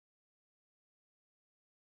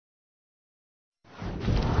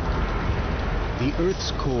The Earth's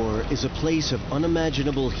core is a place of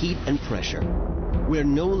unimaginable heat and pressure, where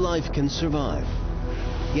no life can survive.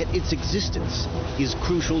 Yet its existence is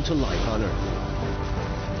crucial to life on Earth.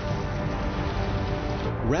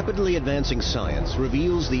 Rapidly advancing science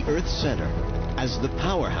reveals the Earth's center as the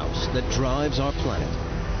powerhouse that drives our planet.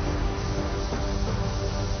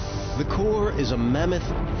 The core is a mammoth,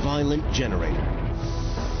 violent generator.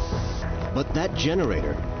 But that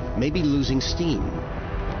generator may be losing steam.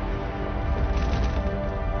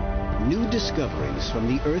 New discoveries from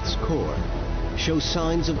the Earth's core show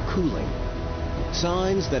signs of cooling,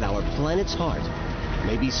 signs that our planet's heart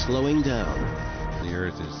may be slowing down. The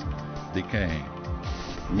Earth is decaying.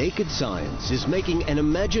 Naked Science is making an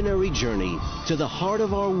imaginary journey to the heart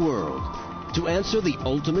of our world to answer the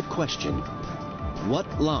ultimate question: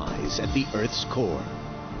 what lies at the Earth's core?